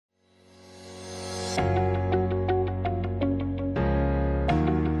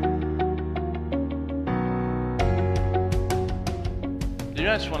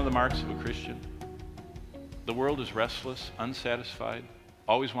that's one of the marks of a Christian. The world is restless, unsatisfied,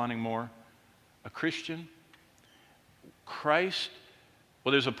 always wanting more. A Christian, Christ,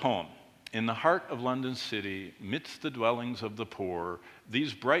 well, there's a poem. In the heart of London city, midst the dwellings of the poor,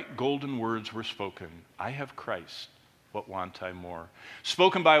 these bright golden words were spoken. I have Christ, what want I more?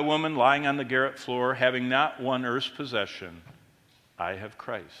 Spoken by a woman lying on the garret floor, having not one earth's possession. I have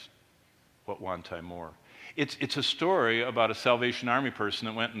Christ, what want I more? It's a story about a Salvation Army person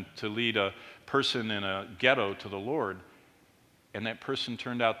that went to lead a person in a ghetto to the Lord, and that person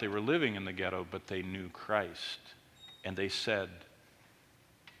turned out they were living in the ghetto, but they knew Christ. And they said,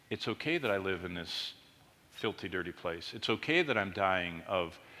 it's okay that I live in this filthy, dirty place. It's okay that I'm dying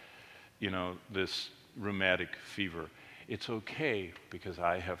of, this rheumatic fever. It's okay because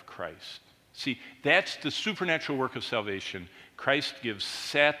I have Christ. See, that's the supernatural work of salvation. Christ gives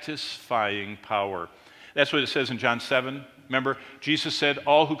satisfying power. That's what it says in John 7. Remember, Jesus said,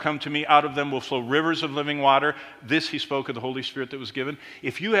 all who come to me, out of them will flow rivers of living water. This he spoke of the Holy Spirit that was given.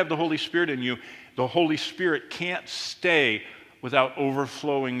 If you have the Holy Spirit in you, the Holy Spirit can't stay without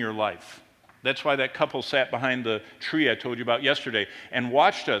overflowing your life. That's why that couple sat behind the tree I told you about yesterday and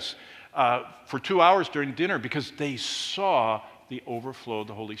watched us for 2 hours during dinner because they saw the overflow of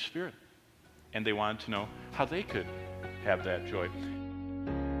the Holy Spirit. And they wanted to know how they could have that joy.